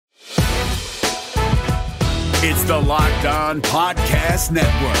It's the Locked On Podcast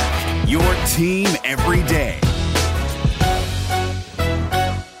Network, your team every day.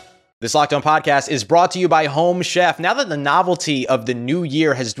 This Locked On Podcast is brought to you by Home Chef. Now that the novelty of the new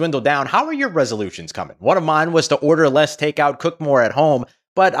year has dwindled down, how are your resolutions coming? One of mine was to order less takeout, cook more at home,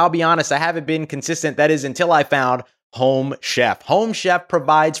 but I'll be honest, I haven't been consistent. That is until I found Home Chef. Home Chef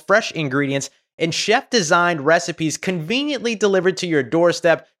provides fresh ingredients and chef-designed recipes conveniently delivered to your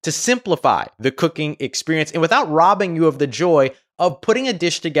doorstep to simplify the cooking experience and without robbing you of the joy of putting a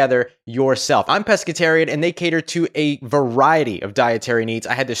dish together yourself. I'm pescatarian and they cater to a variety of dietary needs.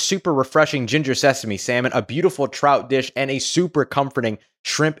 I had this super refreshing ginger sesame salmon, a beautiful trout dish, and a super comforting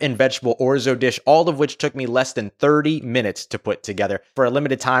shrimp and vegetable orzo dish, all of which took me less than 30 minutes to put together. For a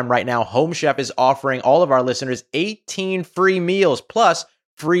limited time right now, Home Chef is offering all of our listeners 18 free meals plus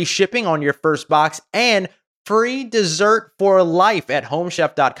free shipping on your first box and free dessert for life at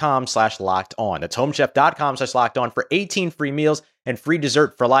homechef.com/lockedon. That's homechef.com/lockedon for 18 free meals and free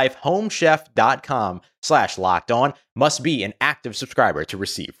dessert for life. Homechef.com/lockedon. Must be an active subscriber to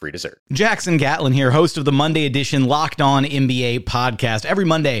receive free dessert. Jackson Gatlin here, host of the Monday edition Locked On NBA podcast. Every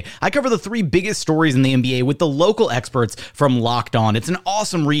Monday, I cover the three biggest stories in the NBA with the local experts from Locked On. It's an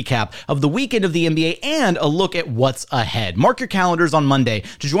awesome recap of the weekend of the NBA and a look at what's ahead. Mark your calendars on Monday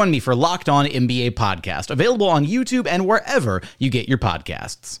to join me for Locked On NBA podcast, available on YouTube and wherever you get your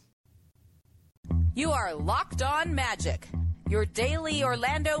podcasts. You are Locked On Magic, your daily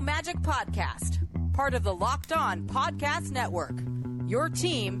Orlando Magic podcast. Part of the Locked On Podcast Network, your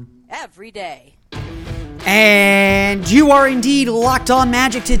team every day. And you are indeed Locked On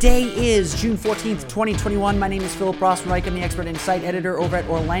Magic. Today is June 14th, 2021. My name is Philip Rossman-Reich. I'm the expert insight editor over at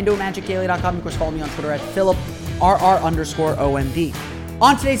OrlandoMagicDaily.com. Of course, follow me on Twitter at PhilipRR_OMD.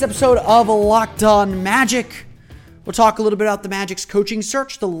 On today's episode of Locked On Magic, we'll talk a little bit about the Magic's coaching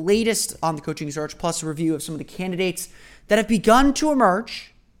search, the latest on the coaching search, plus a review of some of the candidates that have begun to emerge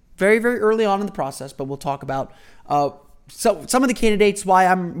very, very early on in the process. But we'll talk about some of the candidates, why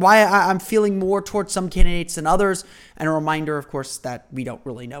I'm feeling more towards some candidates than others, and a reminder, of course, that we don't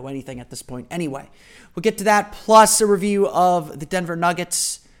really know anything at this point anyway. We'll get to that, plus a review of the Denver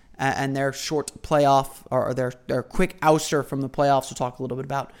Nuggets and their short playoff, or their quick ouster from the playoffs. We'll talk a little bit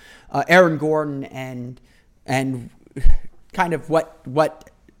about Aaron Gordon and kind of what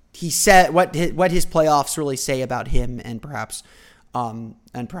he said, what his playoffs really say about him, and perhaps some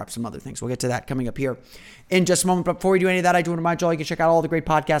other things. We'll get to that coming up here in just a moment. But before we do any of that, I do want to remind you all you can check out all the great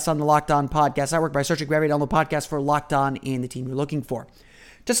podcasts on the Locked On Podcast Network by searching Gravity Download Podcast for Locked On and the team you're looking for.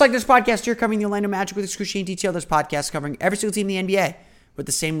 Just like this podcast here covering the Orlando Magic with excruciating detail, there's podcasts covering every single team in the NBA with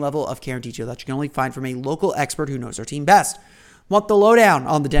the same level of care and detail that you can only find from a local expert who knows their team best. Want the lowdown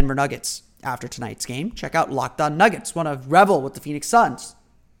on the Denver Nuggets after tonight's game? Check out Locked On Nuggets. Want to revel with the Phoenix Suns?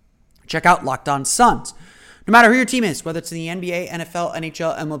 Check out Locked On Suns. No matter who your team is, whether it's in the NBA, NFL,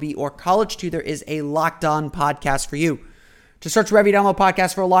 NHL, MLB, or college too, there is a Locked On podcast for you. Just search wherever you download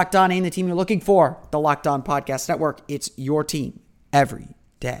podcasts for Locked On and the team you're looking for. The Locked On Podcast Network. It's your team every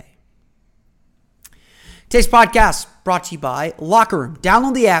day. Today's podcast brought to you by Locker Room.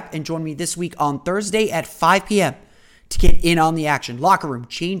 Download the app and join me this week on Thursday at 5 p.m. to get in on the action. Locker Room,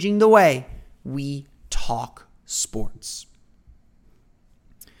 changing the way we talk sports.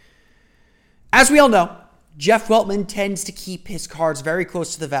 As we all know, Jeff Weltman tends to keep his cards very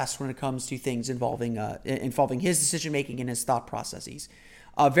close to the vest when it comes to things involving his decision-making and his thought processes.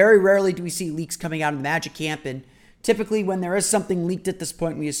 Very rarely do we see leaks coming out of the Magic camp, and typically when there is something leaked at this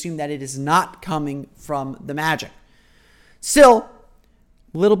point, we assume that it is not coming from the Magic. Still,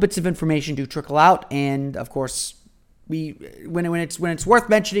 little bits of information do trickle out, and of course, when it's worth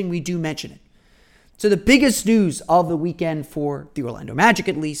mentioning, we do mention it. So the biggest news of the weekend for the Orlando Magic,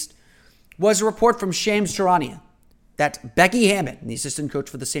 at least, was a report from Shams Charania that Becky Hammon, the assistant coach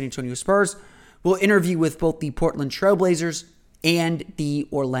for the San Antonio Spurs, will interview with both the Portland Trail Blazers and the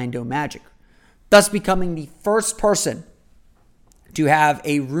Orlando Magic, thus becoming the first person to have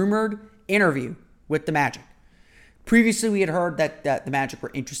a rumored interview with the Magic. Previously, we had heard that the Magic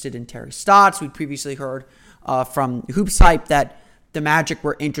were interested in Terry Stotts. We'd previously heard from Hoops Hype that the Magic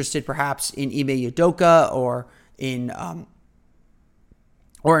were interested perhaps in Ime Udoka or in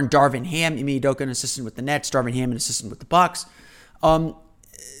Darvin Ham. Ime Udoka, an assistant with the Nets. Darvin Ham, an assistant with the Bucks.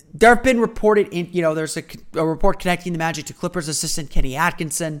 There have been reported, there's a report connecting the Magic to Clippers assistant Kenny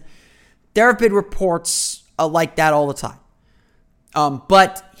Atkinson. There have been reports like that all the time.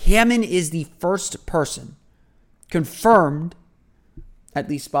 But Hammon is the first person confirmed, at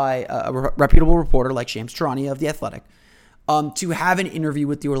least by a reputable reporter like Shams Charania of The Athletic, to have an interview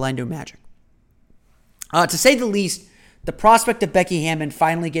with the Orlando Magic. To say the least, the prospect of Becky Hammon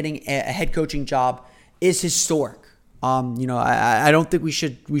finally getting a head coaching job is historic. I don't think we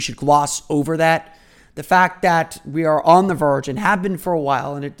should gloss over that. The fact that we are on the verge and have been for a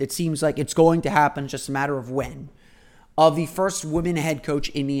while, and it seems like it's going to happen, just a matter of when, of the first women head coach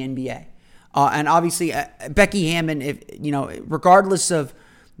in the NBA. And obviously, Becky Hammon, regardless of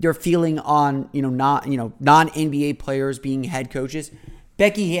your feeling on non-NBA players being head coaches,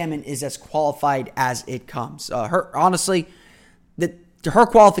 Becky Hammon is as qualified as it comes. Her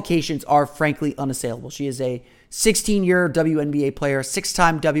qualifications are frankly unassailable. She is a 16-year WNBA player,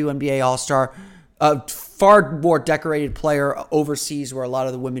 6-time WNBA All-Star, a far more decorated player overseas where a lot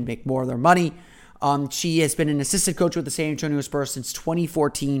of the women make more of their money. She has been an assistant coach with the San Antonio Spurs since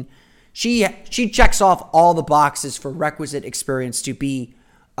 2014. She checks off all the boxes for requisite experience to be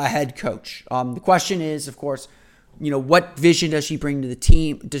a head coach. The question is, of course, what vision does she bring to the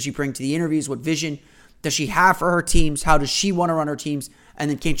team? Does she bring to the interviews? What vision does she have for her teams? How does she want to run her teams? And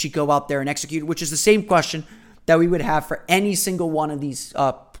then can she go out there and execute? Which is the same question that we would have for any single one of these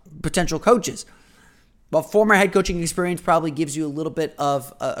potential coaches. But former head coaching experience probably gives you a little bit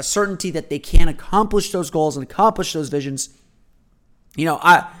of a certainty that they can accomplish those goals and accomplish those visions.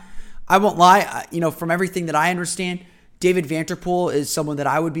 I won't lie. From everything that I understand, David Vanterpool is someone that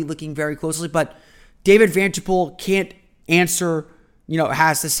I would be looking very closely. But David Vanterpool can't answer,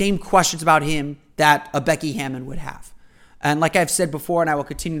 has the same questions about him that a Becky Hammon would have. And like I've said before, and I will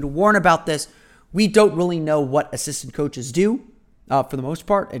continue to warn about this, we don't really know what assistant coaches do. For the most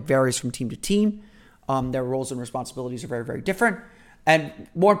part, it varies from team to team. Their roles and responsibilities are very, very different. And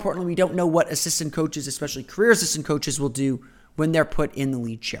more importantly, we don't know what assistant coaches, especially career assistant coaches, will do when they're put in the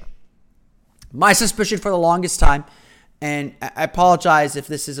lead chair. My suspicion for the longest time, and I apologize if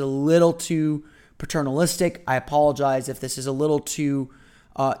this is a little too paternalistic. I apologize if this is a little too,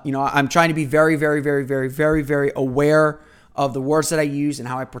 I'm trying to be very, very, very, very, very, very aware of the words that I use and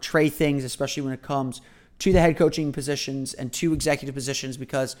how I portray things, especially when it comes to the head coaching positions and to executive positions,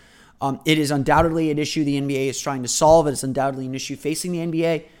 because it is undoubtedly an issue the NBA is trying to solve. It is undoubtedly an issue facing the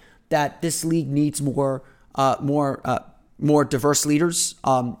NBA that this league needs more diverse leaders.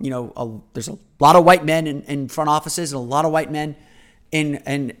 There's a lot of white men in front offices and a lot of white men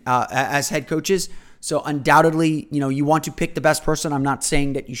as head coaches. So undoubtedly, you want to pick the best person. I'm not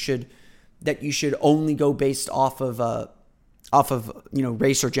saying that you should only go based off of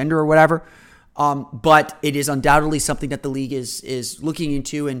race or gender or whatever. But it is undoubtedly something that the league is looking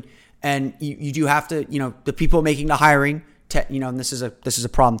into, and you do have to, the people making the hiring, and this is a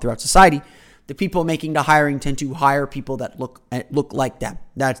problem throughout society. The people making the hiring tend to hire people that look like them.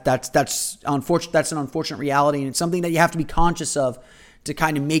 That's unfortunate. That's an unfortunate reality, and it's something that you have to be conscious of to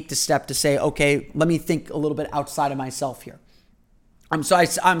kind of make the step to say, okay, let me think a little bit outside of myself here. So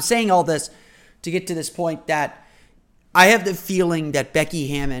I'm saying all this to get to this point that I have the feeling that Becky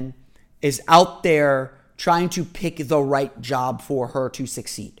Hammon is out there trying to pick the right job for her to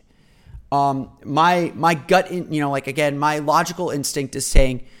succeed. My gut, my logical instinct is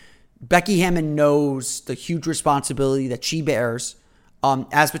saying Becky Hammon knows the huge responsibility that she bears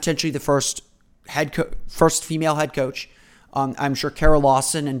as potentially the first female head coach. I'm sure Kara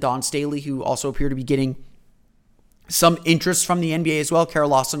Lawson and Dawn Staley, who also appear to be getting some interest from the NBA as well. Kara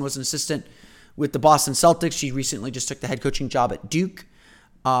Lawson was an assistant with the Boston Celtics. She recently just took the head coaching job at Duke.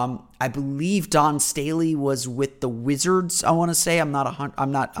 I believe Dawn Staley was with the Wizards. I want to say I'm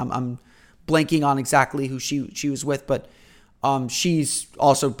blanking on exactly who she was with, but she's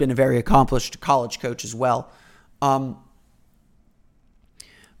also been a very accomplished college coach as well. But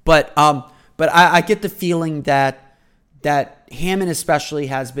I get the feeling that Hammon especially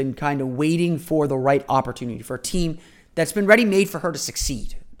has been kind of waiting for the right opportunity for a team that's been ready-made for her to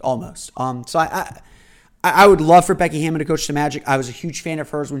succeed almost. So I would love for Becky Hammon to coach the Magic. I was a huge fan of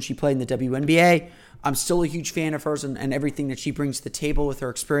hers when she played in the WNBA. I'm still a huge fan of hers and everything that she brings to the table with her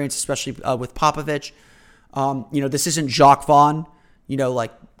experience, especially with Popovich. This isn't Jacques Vaughn.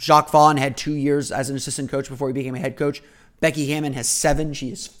 Jacques Vaughn had 2 years as an assistant coach before he became a head coach. Becky Hammon has 7. She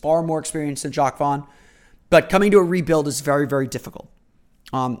is far more experienced than Jacques Vaughn. But coming to a rebuild is very, very difficult.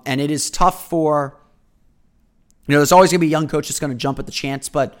 And it is tough for, there's always going to be a young coach that's going to jump at the chance,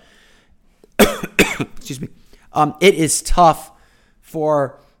 but excuse me. It is tough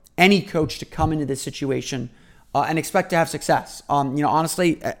for any coach to come into this situation and expect to have success.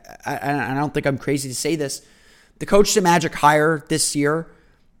 Honestly, I don't think I'm crazy to say this. The coach the Magic hire this year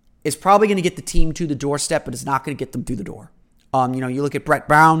is probably going to get the team to the doorstep, but it's not going to get them through the door. You look at Brett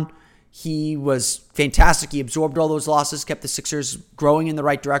Brown. He was fantastic. He absorbed all those losses, kept the Sixers growing in the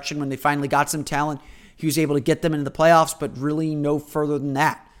right direction. When they finally got some talent, he was able to get them into the playoffs, but really no further than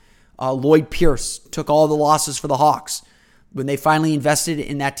that. Lloyd Pierce took all the losses for the Hawks. When they finally invested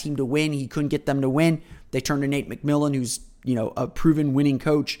in that team to win, he couldn't get them to win. They turned to Nate McMillan, who's, a proven winning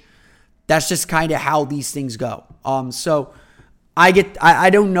coach. That's just kind of how these things go. So I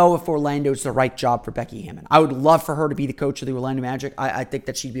don't know if Orlando's the right job for Becky Hammon. I would love for her to be the coach of the Orlando Magic. I think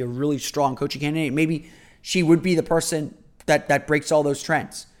that she'd be a really strong coaching candidate. Maybe she would be the person that breaks all those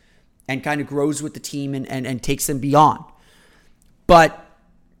trends and kind of grows with the team and takes them beyond. But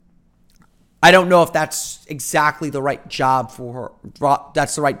I don't know if that's exactly the right job for her.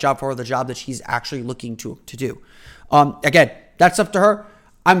 That's the right job for her, the job that she's actually looking to do. Again, that's up to her.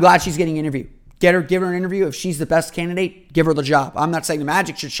 I'm glad she's getting an interview. Give her an interview. If she's the best candidate, give her the job. I'm not saying the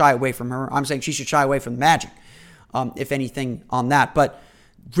Magic should shy away from her. I'm saying she should shy away from the Magic, if anything, on that. But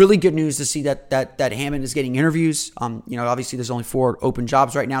really good news to see that Hammon is getting interviews. Obviously there's only 4 open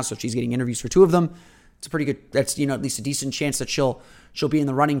jobs right now, so she's getting interviews for 2 of them. It's a pretty good. That's at least a decent chance that she'll be in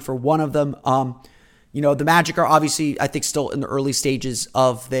the running for one of them. The Magic are obviously, I think, still in the early stages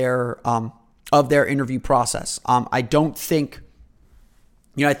of their interview process. I don't think.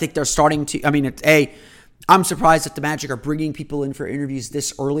 I think they're starting to. I'm surprised that the Magic are bringing people in for interviews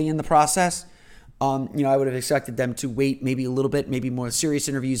this early in the process. I would have expected them to wait maybe a little bit, maybe more serious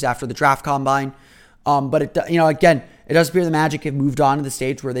interviews after the draft combine. But again, it does appear the Magic have moved on to the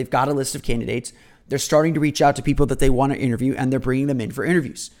stage where they've got a list of candidates. They're starting to reach out to people that they want to interview, and they're bringing them in for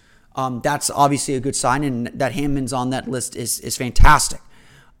interviews. That's obviously a good sign, and that Hammon's on that list is fantastic.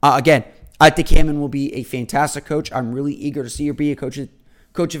 Again, I think Hammon will be a fantastic coach. I'm really eager to see her be a coach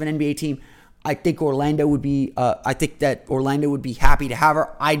of an NBA team. I think Orlando would be. I think that Orlando would be happy to have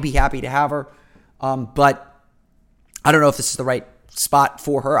her. I'd be happy to have her, but I don't know if this is the right spot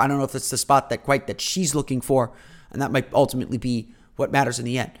for her. I don't know if it's the spot that she's looking for, and that might ultimately be what matters in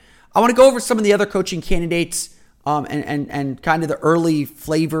the end. I want to go over some of the other coaching candidates and kind of the early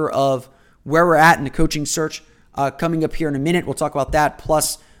flavor of where we're at in the coaching search. Coming up here in a minute, we'll talk about that,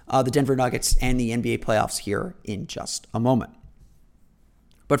 plus the Denver Nuggets and the NBA playoffs here in just a moment.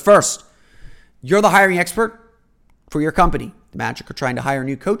 But first, you're the hiring expert for your company. The Magic are trying to hire a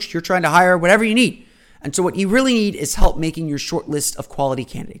new coach. You're trying to hire whatever you need. And so what you really need is help making your short list of quality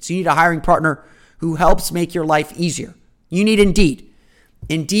candidates. You need a hiring partner who helps make your life easier. You need Indeed.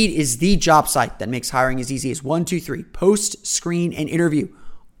 Indeed is the job site that makes hiring as easy as 1, 2, 3. Post, screen, and interview,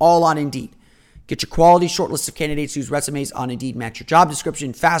 all on Indeed. Get your quality short list of candidates whose resumes on Indeed match your job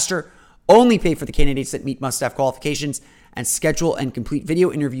description faster. Only pay for the candidates that meet must-have qualifications, and schedule and complete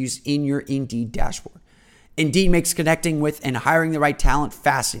video interviews in your Indeed dashboard. Indeed makes connecting with and hiring the right talent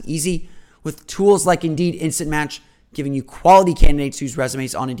fast and easy with tools like Indeed Instant Match, giving you quality candidates whose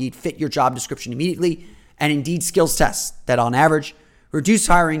resumes on Indeed fit your job description immediately, and Indeed skills tests that on average reduce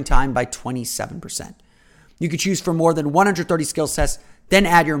hiring time by 27%. You could choose from more than 130 skills tests, then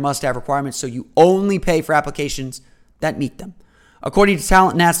add your must-have requirements so you only pay for applications that meet them. According to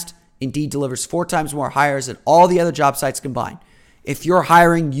Talent Nest, Indeed delivers 4 times more hires than all the other job sites combined. If you're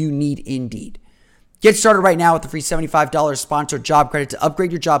hiring, you need Indeed. Get started right now with the free $75 sponsored job credit to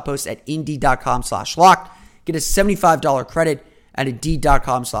upgrade your job post at Indeed.com/locked. Get a $75 credit at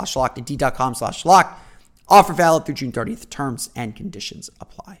Indeed.com/locked. Indeed.com/locked. Offer valid through June 30th. Terms and conditions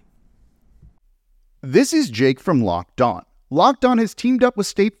apply. This is Jake from Locked On. Locked On has teamed up with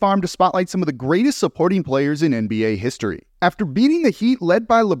State Farm to spotlight some of the greatest supporting players in NBA history. After beating the Heat led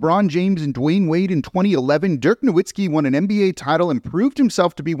by LeBron James and Dwayne Wade in 2011, Dirk Nowitzki won an NBA title and proved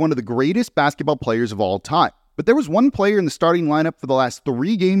himself to be one of the greatest basketball players of all time. But there was one player in the starting lineup for the last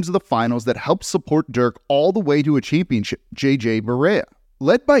 3 games of the finals that helped support Dirk all the way to a championship, JJ Barea.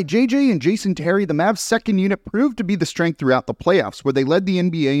 Led by JJ and Jason Terry, the Mavs' second unit proved to be the strength throughout the playoffs, where they led the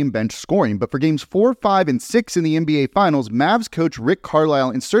NBA in bench scoring. But for games 4, 5, and 6 in the NBA Finals, Mavs coach Rick Carlisle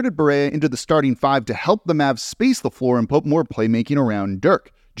inserted Barea into the starting 5 to help the Mavs space the floor and put more playmaking around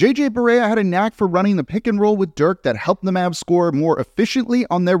Dirk. JJ Barea had a knack for running the pick and roll with Dirk that helped the Mavs score more efficiently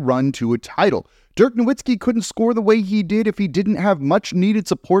on their run to a title. Dirk Nowitzki couldn't score the way he did if he didn't have much needed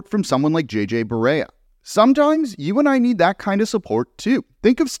support from someone like JJ Barea. Sometimes you and I need that kind of support too.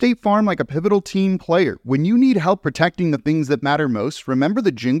 Think of State Farm like a pivotal team player. When you need help protecting the things that matter most, remember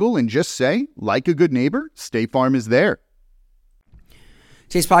the jingle and just say, like a good neighbor, State Farm is there.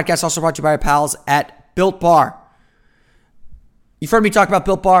 Today's podcast also brought to you by our pals at Built Bar. You've heard me talk about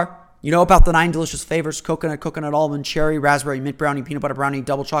Built Bar. You know about the 9 delicious flavors: coconut, almond, cherry, raspberry, mint brownie, peanut butter brownie,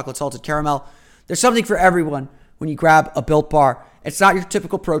 double chocolate, salted caramel. There's something for everyone when you grab a Built Bar. It's not your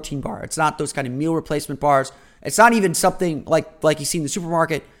typical protein bar. It's not those kind of meal replacement bars. It's not even something like you see in the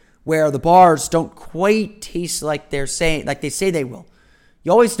supermarket where the bars don't quite taste like they say they will.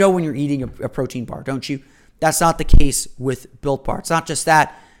 You always know when you're eating a protein bar, don't you? That's not the case with Built Bar. It's not just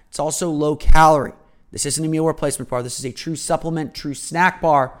that. It's also low calorie. This isn't a meal replacement bar. This is a true supplement, true snack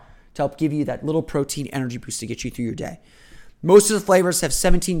bar to help give you that little protein energy boost to get you through your day. Most of the flavors have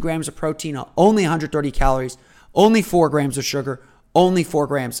 17 grams of protein, only 130 calories, only 4 grams of sugar, only 4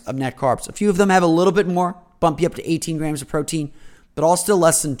 grams of net carbs. A few of them have a little bit more, bump you up to 18 grams of protein, but all still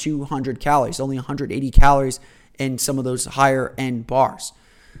less than 200 calories, only 180 calories in some of those higher end bars.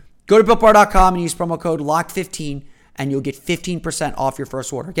 Go to BuiltBar.com and use promo code LOCK15 and you'll get 15% off your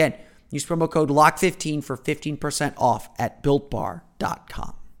first order. Again, use promo code LOCK15 for 15% off at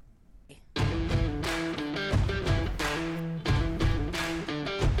BuiltBar.com.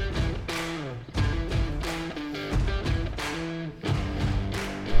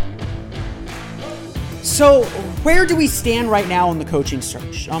 So, where do we stand right now in the coaching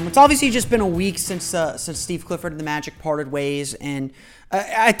search? It's obviously just been a week since Steve Clifford and the Magic parted ways, and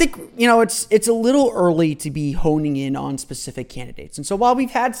I think it's a little early to be honing in on specific candidates. And so, while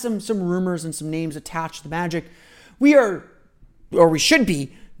we've had some rumors and some names attached to the Magic, we should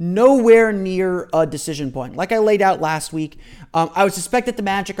be nowhere near a decision point. Like I laid out last week, I would suspect that the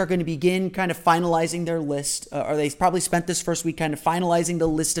Magic are going to begin kind of finalizing their list, or they probably spent this first week kind of finalizing the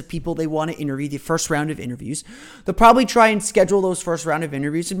list of people they want to interview, the first round of interviews. They'll probably try and schedule those first round of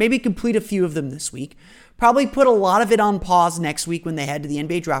interviews and maybe complete a few of them this week. Probably put a lot of it on pause next week when they head to the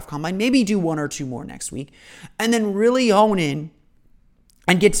NBA Draft Combine, maybe do 1 or 2 more next week, and then really hone in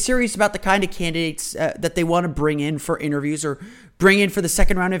and get serious about the kind of candidates that they want to bring in for interviews or bring in for the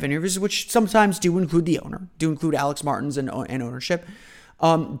second round of interviews, which sometimes do include the owner, do include Alex Martins and ownership.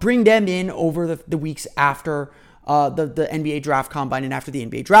 Bring them in over the weeks after the NBA Draft Combine and after the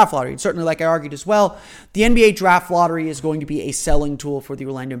NBA Draft Lottery. And certainly, like I argued as well, the NBA Draft Lottery is going to be a selling tool for the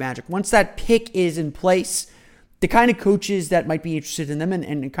Orlando Magic. Once that pick is in place, the kind of coaches that might be interested in them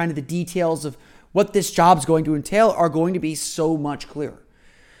and kind of the details of what this job is going to entail are going to be so much clearer.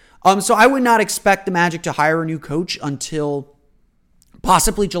 So I would not expect the Magic to hire a new coach until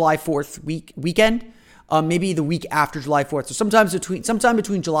possibly July 4th weekend, maybe the week after July 4th. So sometime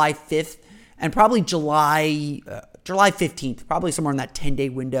between July 5th and probably July 15th, probably somewhere in that 10-day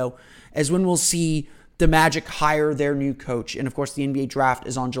window, is when we'll see the Magic hire their new coach. And of course, the NBA draft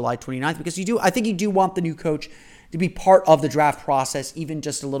is on July 29th because I think you do want the new coach to be part of the draft process, even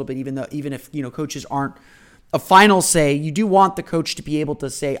just a little bit, even if coaches aren't a final say. You do want the coach to be able to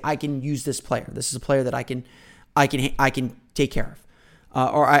say, I can use this player. This is a player that I can take care of,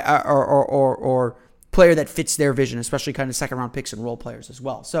 or player that fits their vision, especially kind of second round picks and role players as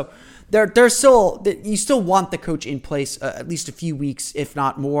well. So you still want the coach in place at least a few weeks, if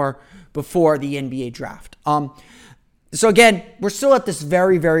not more, before the NBA draft. So again, we're still at this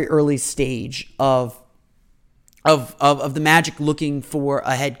very, very early stage of the Magic looking for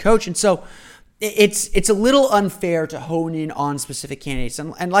a head coach, and so it's a little unfair to hone in on specific candidates.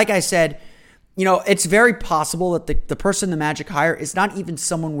 And like I said, it's very possible that the person the Magic hire is not even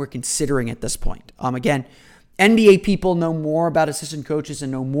someone we're considering at this point. Again, NBA people know more about assistant coaches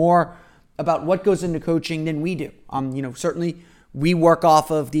and know more about what goes into coaching than we do. Certainly we work off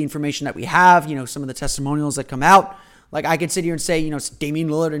of the information that we have, some of the testimonials that come out. Like I could sit here and say, Damian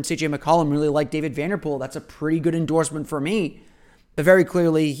Lillard and CJ McCollum really like David Vanderpool. That's a pretty good endorsement for me. But very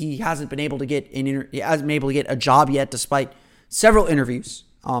clearly, he hasn't been able to get a job yet, despite several interviews.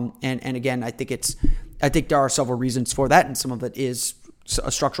 And again, I think there are several reasons for that, and some of it is a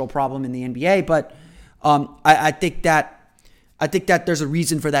structural problem in the NBA. But I think that there's a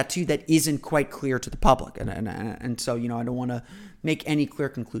reason for that too that isn't quite clear to the public, and so I don't want to make any clear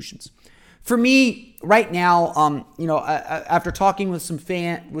conclusions. For me, right now, after talking with some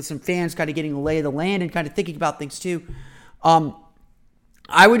fans, kind of getting the lay of the land and kind of thinking about things too.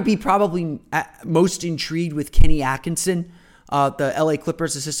 I would be probably most intrigued with Kenny Atkinson, the LA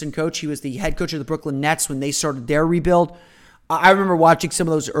Clippers assistant coach. He was the head coach of the Brooklyn Nets when they started their rebuild. I remember watching some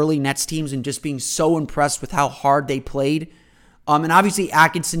of those early Nets teams and just being so impressed with how hard they played. And obviously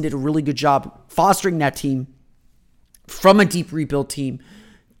Atkinson did a really good job fostering that team from a deep rebuild team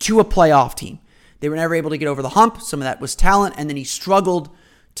to a playoff team. They were never able to get over the hump. Some of that was talent. And then he struggled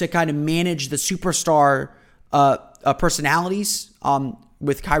to kind of manage the superstar personalities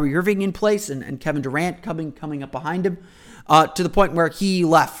with Kyrie Irving in place and Kevin Durant coming up behind him to the point where he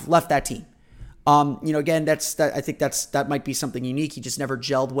left that team. Again, I think that might be something unique. He just never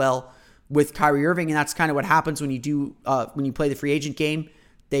gelled well with Kyrie Irving, and that's kind of what happens when you play the free agent game.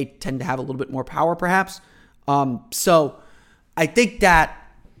 They tend to have a little bit more power, perhaps. So I think that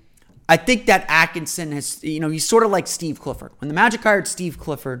Atkinson has, he's sort of like Steve Clifford. When the Magic hired Steve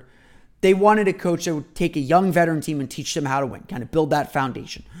Clifford, they wanted a coach that would take a young veteran team and teach them how to win, kind of build that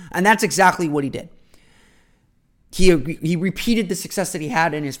foundation. And that's exactly what he did. He repeated the success that he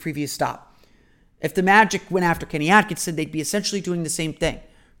had in his previous stop. If the Magic went after Kenny Atkinson, they'd be essentially doing the same thing,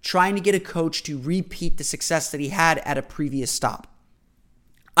 trying to get a coach to repeat the success that he had at a previous stop.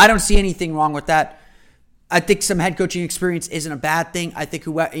 I don't see anything wrong with that. I think some head coaching experience isn't a bad thing. I think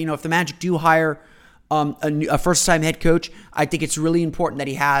if the Magic do hire a first-time head coach, I think it's really important that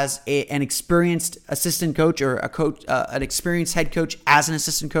he has an experienced assistant coach or an experienced head coach as an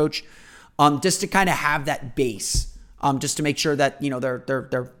assistant coach, just to kind of have that base, just to make sure that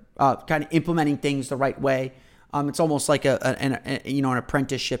they're kind of implementing things the right way. It's almost like an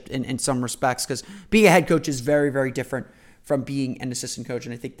apprenticeship in some respects, because being a head coach is very, very different from being an assistant coach,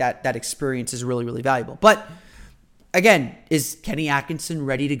 and I think that experience is really, really valuable. But again, is Kenny Atkinson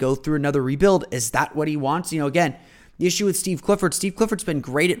ready to go through another rebuild? Is that what he wants? Again, the issue with Steve Clifford's been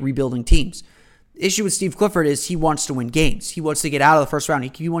great at rebuilding teams. The issue with Steve Clifford is he wants to win games. He wants to get out of the first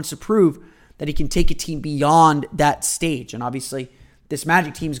round. He wants to prove that he can take a team beyond that stage. And obviously, this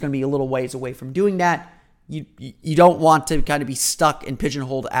Magic team is going to be a little ways away from doing that. You don't want to kind of be stuck and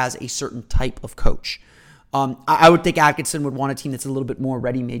pigeonholed as a certain type of coach. I would think Atkinson would want a team that's a little bit more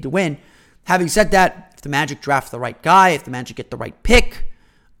ready-made to win. Having said that, if the Magic draft the right guy, if the Magic get the right pick,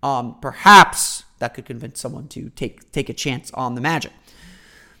 perhaps that could convince someone to take a chance on the Magic.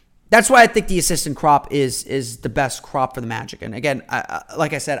 That's why I think the assistant crop is the best crop for the Magic. And again,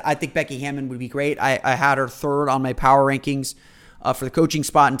 like I said, I think Becky Hammon would be great. I had her third on my power rankings for the coaching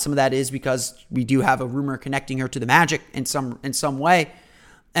spot, and some of that is because we do have a rumor connecting her to the Magic in some way.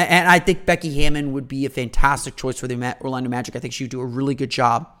 And I think Becky Hammon would be a fantastic choice for the Orlando Magic. I think she would do a really good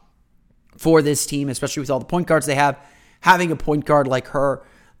job for this team, especially with all the point guards they have. Having a point guard like her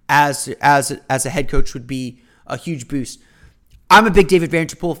as a head coach would be a huge boost. I'm a big David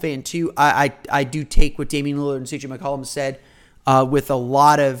Vanterpool fan too. I do take what Damian Lillard and CJ McCollum said with a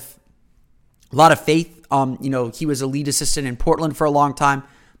lot of faith. He was a lead assistant in Portland for a long time.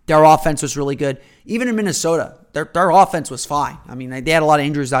 Their offense was really good. Even in Minnesota, their offense was fine. I mean, they had a lot of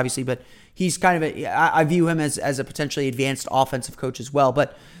injuries, obviously, but he's kind of I view him as a potentially advanced offensive coach as well.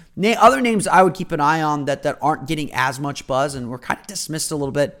 But other names I would keep an eye on that aren't getting as much buzz and were kind of dismissed a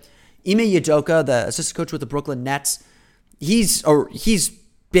little bit. Ime Udoka, the assistant coach with the Brooklyn Nets, he's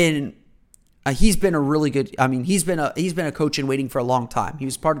been a really good. I mean, he's been a coach in waiting for a long time. He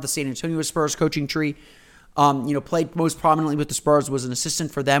was part of the San Antonio Spurs coaching tree. Played most prominently with the Spurs, was an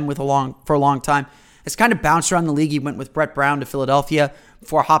assistant for them for a long time. Has kind of bounced around the league. He went with Brett Brown to Philadelphia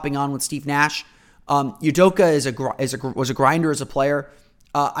before hopping on with Steve Nash. Udoka was a grinder as a player.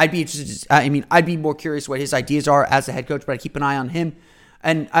 I'd be interested. I'd be more curious what his ideas are as a head coach, but I keep an eye on him.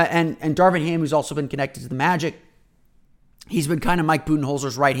 And Darvin Ham, who's also been connected to the Magic, he's been kind of Mike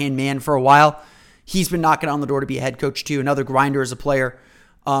Budenholzer's right-hand man for a while. He's been knocking on the door to be a head coach too. Another grinder as a player,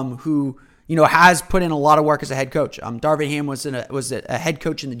 who has put in a lot of work as a head coach. Darvin Ham was a head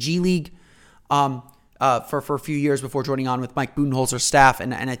coach in the G League for a few years before joining on with Mike Budenholzer's staff,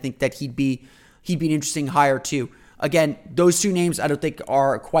 and I think that he'd be an interesting hire too. Again, those two names I don't think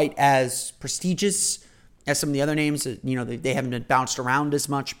are quite as prestigious as some of the other names. They haven't been bounced around as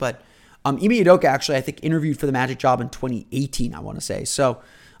much, but Ime Udoka actually I think interviewed for the Magic job in 2018, I want to say. So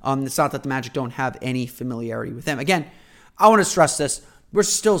it's not that the Magic don't have any familiarity with him. Again, I want to stress this. We're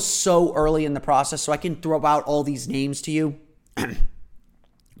still so early in the process, so I can throw out all these names to you.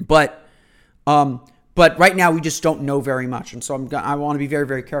 But right now we just don't know very much. And so I want to be very,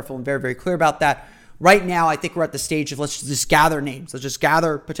 very careful and very, very clear about that. Right now, I think we're at the stage of let's just gather names. Let's just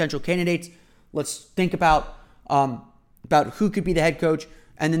gather potential candidates. Let's think about who could be the head coach.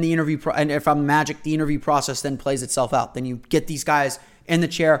 And then the interview, and if I'm Magic, the interview process then plays itself out. Then you get these guys in the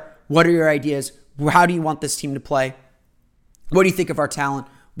chair. What are your ideas? How do you want this team to play? What do you think of our talent?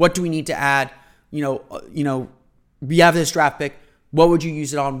 What do we need to add? We have this draft pick. What would you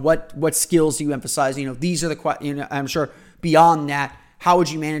use it on? What skills do you emphasize? These are the questions. I'm sure beyond that, how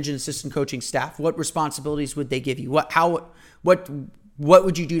would you manage an assistant coaching staff? What responsibilities would they give you? What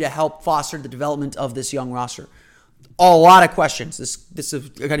would you do to help foster the development of this young roster? A lot of questions. This is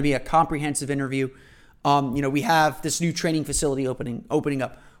going to be a comprehensive interview. We have this new training facility opening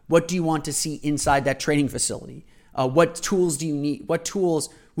up. What do you want to see inside that training facility? What tools do you need? What tools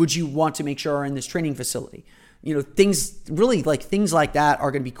would you want to make sure are in this training facility? Things like that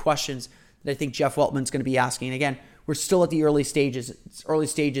are going to be questions that I think Jeff Weltman's going to be asking. And again, we're still at the early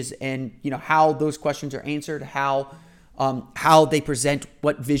stages, and how those questions are answered, how they present,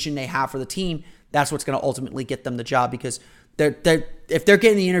 what vision they have for the team. That's what's going to ultimately get them the job, because if they're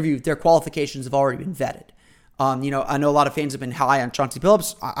getting the interview, their qualifications have already been vetted. I know a lot of fans have been high on Chauncey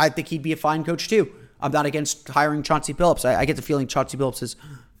Billups. I think he'd be a fine coach too. I'm not against hiring Chauncey Billups. I get the feeling Chauncey Billups is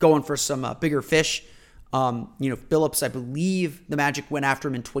going for some bigger fish. Billups, I believe the Magic went after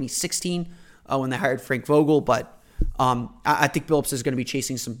him in 2016 when they hired Frank Vogel, but I think Billups is going to be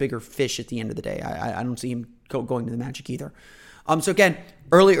chasing some bigger fish at the end of the day. I don't see him going to the Magic either. So again,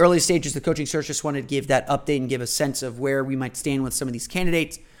 early stages of the coaching search. Just wanted to give that update and give a sense of where we might stand with some of these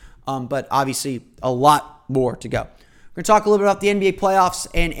candidates. But obviously a lot more to go. We're going to talk a little bit about the NBA playoffs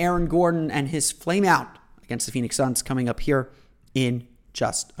and Aaron Gordon and his flame out against the Phoenix Suns coming up here in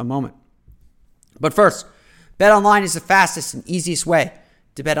just a moment. But first, BetOnline is the fastest and easiest way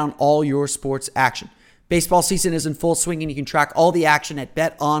to bet on all your sports action. Baseball season is in full swing, and you can track all the action at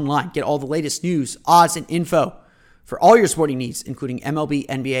BetOnline. Get all the latest news, odds, and info for all your sporting needs, including MLB,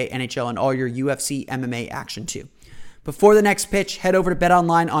 NBA, NHL, and all your UFC, MMA action too. Before the next pitch, head over to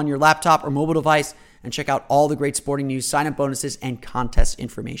BetOnline on your laptop or mobile device and check out all the great sporting news, sign-up bonuses, and contest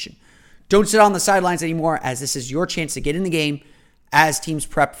information. Don't sit on the sidelines anymore, as this is your chance to get in the game as teams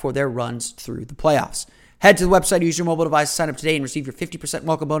prep for their runs through the playoffs. Head to the website, use your mobile device, sign up today, and receive your 50%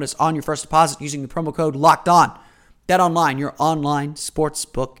 welcome bonus on your first deposit using the promo code LOCKEDON. BetOnline, your online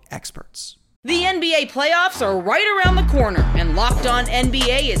sportsbook experts. The NBA playoffs are right around the corner, and Locked On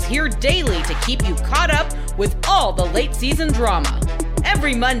NBA is here daily to keep you caught up with all the late season drama.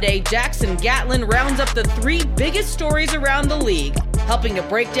 Every Monday, Jackson Gatlin rounds up the 3 biggest stories around the league, helping to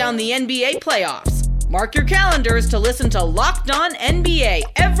break down the NBA playoffs. Mark your calendars to listen to Locked On NBA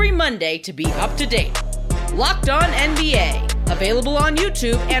every Monday to be up to date. Locked On NBA, available on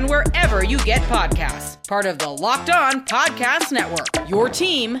YouTube and wherever you get podcasts. Part of the Locked On Podcast Network, your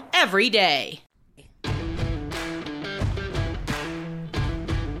team every day.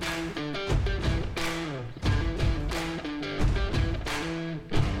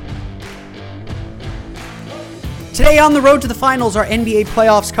 Today on the road to the finals, our NBA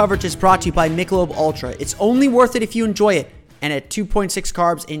playoffs coverage is brought to you by Michelob Ultra. It's only worth it if you enjoy it. And at 2.6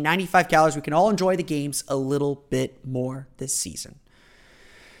 carbs and 95 calories, we can all enjoy the games a little bit more this season.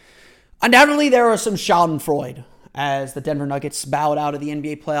 Undoubtedly, there are some schadenfreude as the Denver Nuggets bowed out of the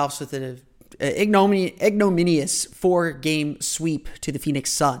NBA playoffs with an ignominious 4-game sweep to the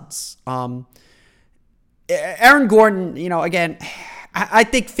Phoenix Suns. Aaron Gordon, again, I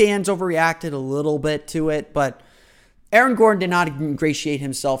think fans overreacted a little bit to it, but Aaron Gordon did not ingratiate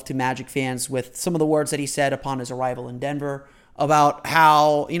himself to Magic fans with some of the words that he said upon his arrival in Denver about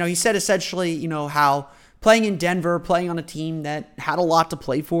how, he said essentially, how playing in Denver, playing on a team that had a lot to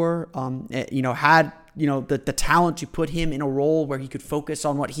play for, had, the talent to put him in a role where he could focus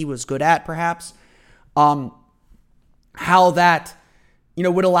on what he was good at, perhaps, how that,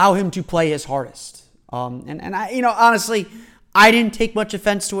 would allow him to play his hardest. And I, honestly, I didn't take much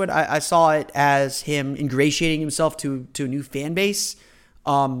offense to it. I saw it as him ingratiating himself to a new fan base.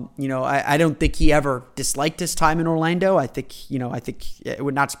 I don't think he ever disliked his time in Orlando. I think it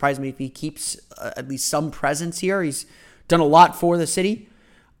would not surprise me if he keeps at least some presence here. He's done a lot for the city.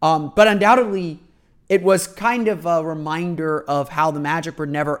 But undoubtedly, it was kind of a reminder of how the Magic were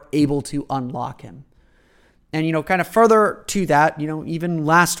never able to unlock him. And, kind of further to that, even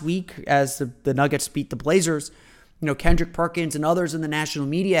last week as the Nuggets beat the Blazers, Kendrick Perkins and others in the national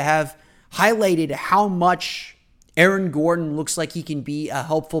media have highlighted how much Aaron Gordon looks like he can be a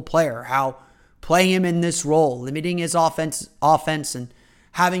helpful player, how playing him in this role, limiting his offense and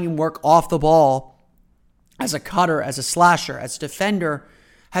having him work off the ball as a cutter, as a slasher, as a defender,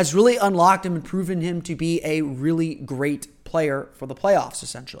 has really unlocked him and proven him to be a really great player for the playoffs,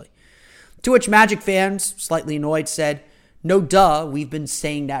 essentially. To which Magic fans, slightly annoyed, said, "No duh, we've been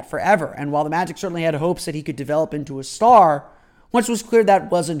saying that forever." And while the Magic certainly had hopes that he could develop into a star, once it was clear that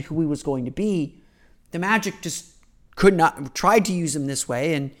wasn't who he was going to be, the Magic just tried to use him this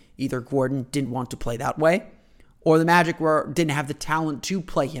way, and either Gordon didn't want to play that way, or the Magic didn't have the talent to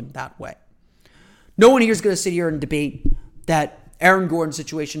play him that way. No one here is going to sit here and debate that Aaron Gordon's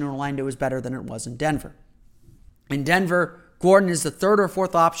situation in Orlando is better than it was in Denver. In Denver, Gordon is the 3rd or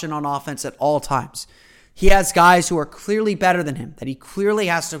 4th option on offense at all times. He has guys who are clearly better than him, that he clearly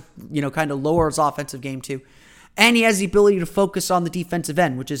has to, kind of lower his offensive game to. And he has the ability to focus on the defensive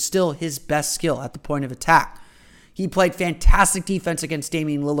end, which is still his best skill at the point of attack. He played fantastic defense against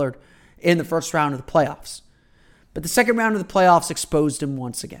Damian Lillard in the first round of the playoffs. But the second round of the playoffs exposed him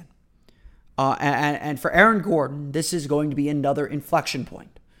once again. And for Aaron Gordon, this is going to be another inflection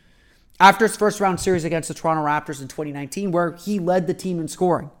point. After his first round series against the Toronto Raptors in 2019, where he led the team in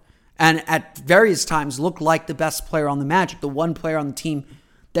scoring, and at various times looked like the best player on the Magic, the one player on the team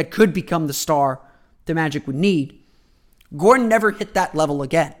that could become the star the Magic would need, Gordon never hit that level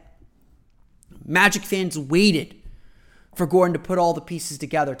again. Magic fans waited for Gordon to put all the pieces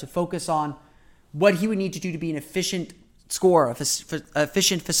together, to focus on what he would need to do to be an efficient scorer,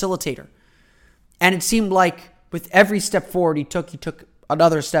 efficient facilitator. And it seemed like with every step forward he took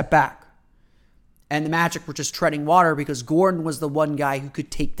another step back. And the Magic were just treading water because Gordon was the one guy who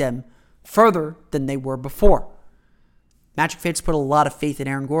could take them further than they were before. Magic fans put a lot of faith in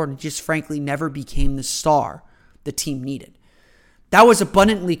Aaron Gordon. He just frankly never became the star the team needed. That was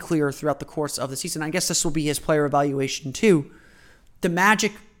abundantly clear throughout the course of the season. I guess this will be his player evaluation too. The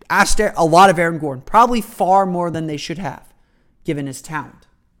Magic asked a lot of Aaron Gordon, probably far more than they should have, given his talent.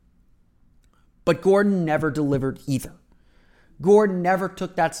 But Gordon never delivered either. Gordon never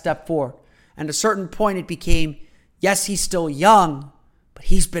took that step forward. And at a certain point it became, yes, he's still young, but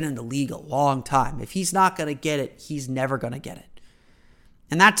he's been in the league a long time. If he's not going to get it, he's never going to get it.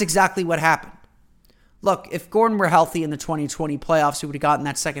 And that's exactly what happened. Look, if Gordon were healthy in the 2020 playoffs, he would have gotten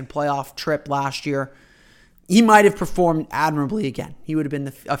that second playoff trip last year. He might have performed admirably again. He would have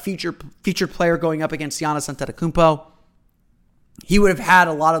been a featured player going up against Giannis Antetokounmpo. He would have had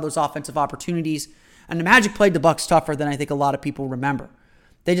a lot of those offensive opportunities. And the Magic played the Bucks tougher than I think a lot of people remember.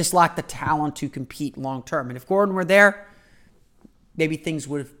 They just lacked the talent to compete long term. And if Gordon were there, maybe things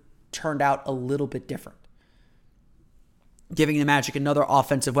would have turned out a little bit different, giving the Magic another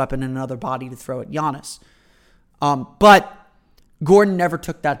offensive weapon and another body to throw at Giannis. But Gordon never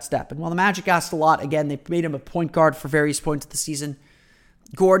took that step. And while the Magic asked a lot, again, they made him a point guard for various points of the season,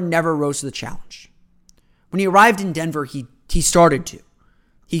 Gordon never rose to the challenge. When he arrived in Denver, he started to.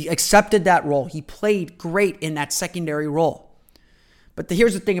 He accepted that role. He played great in that secondary role. But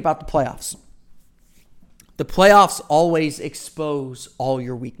here's the thing about the playoffs. The playoffs always expose all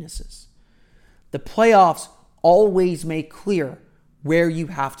your weaknesses. The playoffs always make clear where you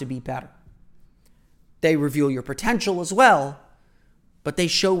have to be better. They reveal your potential as well, but they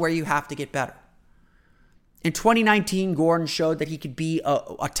show where you have to get better. In 2019, Gordon showed that he could be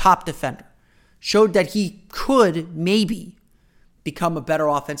a top defender. Showed that he could maybe become a better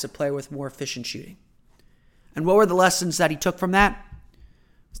offensive player with more efficient shooting. And what were the lessons that he took from that?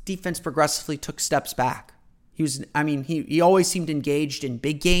 His defense progressively took steps back. He always seemed engaged in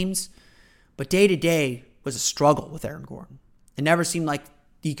big games, but day to day was a struggle with Aaron Gordon. It never seemed like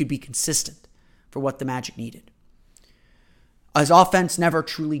he could be consistent for what the Magic needed. His offense never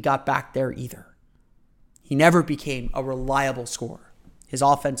truly got back there either. He never became a reliable scorer. His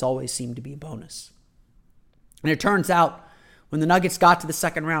offense always seemed to be a bonus. And it turns out, when the Nuggets got to the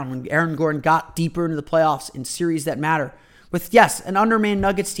second round, when Aaron Gordon got deeper into the playoffs in series that matter, with, yes, an undermanned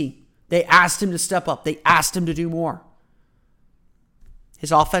Nuggets team, they asked him to step up. They asked him to do more.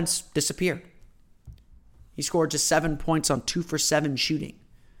 His offense disappeared. He scored just 7 points on 2 for 7 shooting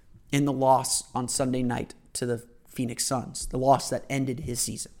in the loss on Sunday night to the Phoenix Suns, the loss that ended his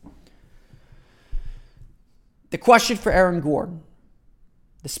season. The question for Aaron Gordon,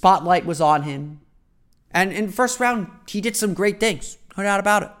 the spotlight was on him. And in the first round, he did some great things. No doubt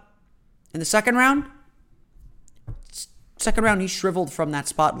about it. In the second round, he shriveled from that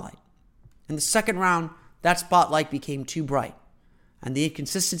spotlight. In the second round, that spotlight became too bright. And the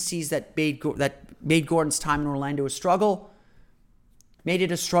inconsistencies that made Gordon's time in Orlando a struggle made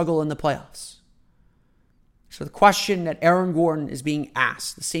it a struggle in the playoffs. So the question that Aaron Gordon is being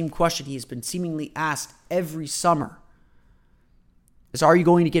asked, the same question he has been seemingly asked every summer, is, are you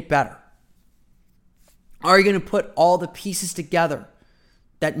going to get better? Are you going to put all the pieces together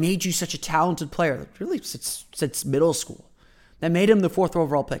that made you such a talented player, really since middle school, that made him the 4th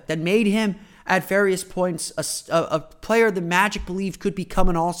overall pick, that made him at various points a player the Magic believed could become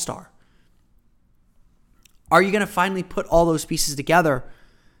an all-star? Are you going to finally put all those pieces together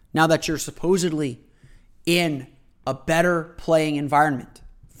now that you're supposedly in a better playing environment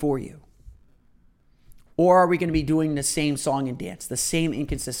for you? Or are we going to be doing the same song and dance, the same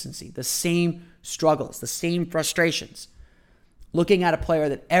inconsistency, the same struggles, the same frustrations, looking at a player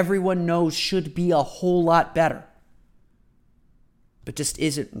that everyone knows should be a whole lot better, but just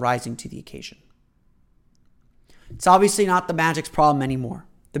isn't rising to the occasion? It's obviously not the Magic's problem anymore.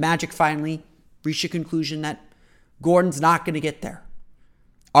 The Magic finally reached a conclusion that Gordon's not going to get there.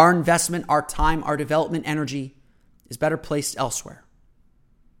 Our investment, our time, our development energy is better placed elsewhere.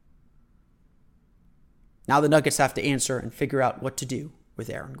 Now the Nuggets have to answer and figure out what to do with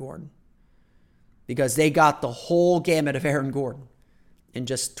Aaron Gordon, because they got the whole gamut of Aaron Gordon in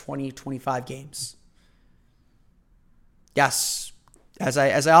just 25 games. Yes, as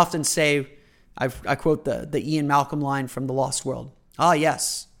I often say, I quote the Ian Malcolm line from The Lost World. Ah,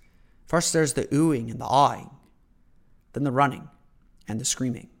 yes. First there's the oohing and the awing, then the running and the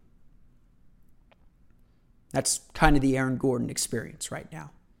screaming. That's kind of the Aaron Gordon experience right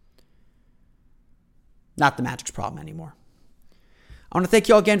now. Not the Magic's problem anymore. I want to thank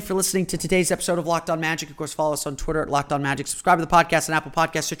you all again for listening to today's episode of Locked On Magic. Of course, follow us on Twitter at Locked On Magic. Subscribe to the podcast on Apple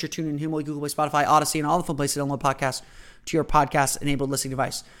Podcasts, Stitcher, TuneIn, Himalaya, Google Play, Spotify, Odyssey, and all the fun places to download podcasts to your podcast-enabled listening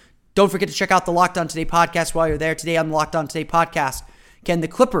device. Don't forget to check out the Locked On Today podcast while you're there. Today on the Locked On Today podcast, can the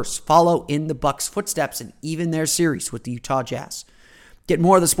Clippers follow in the Bucks' footsteps and even their series with the Utah Jazz? Get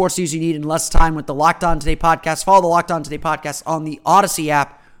more of the sports news you need in less time with the Locked On Today podcast. Follow the Locked On Today podcast on the Odyssey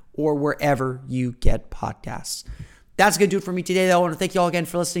app or wherever you get podcasts. That's going to do it for me today, though. I want to thank you all again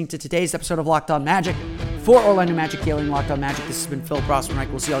for listening to today's episode of Locked On Magic. For Orlando Magic Daily and Locked On Magic, this has been Phil Rossman-Reich.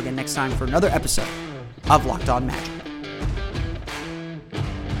 We'll see you all again next time for another episode of Locked On Magic.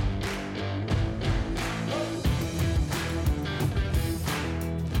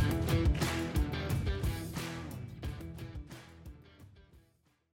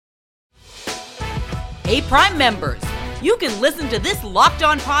 Hey, Prime members, you can listen to this Locked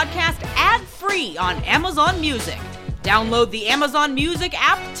On podcast ad-free on Amazon Music. Download the Amazon Music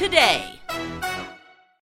app today.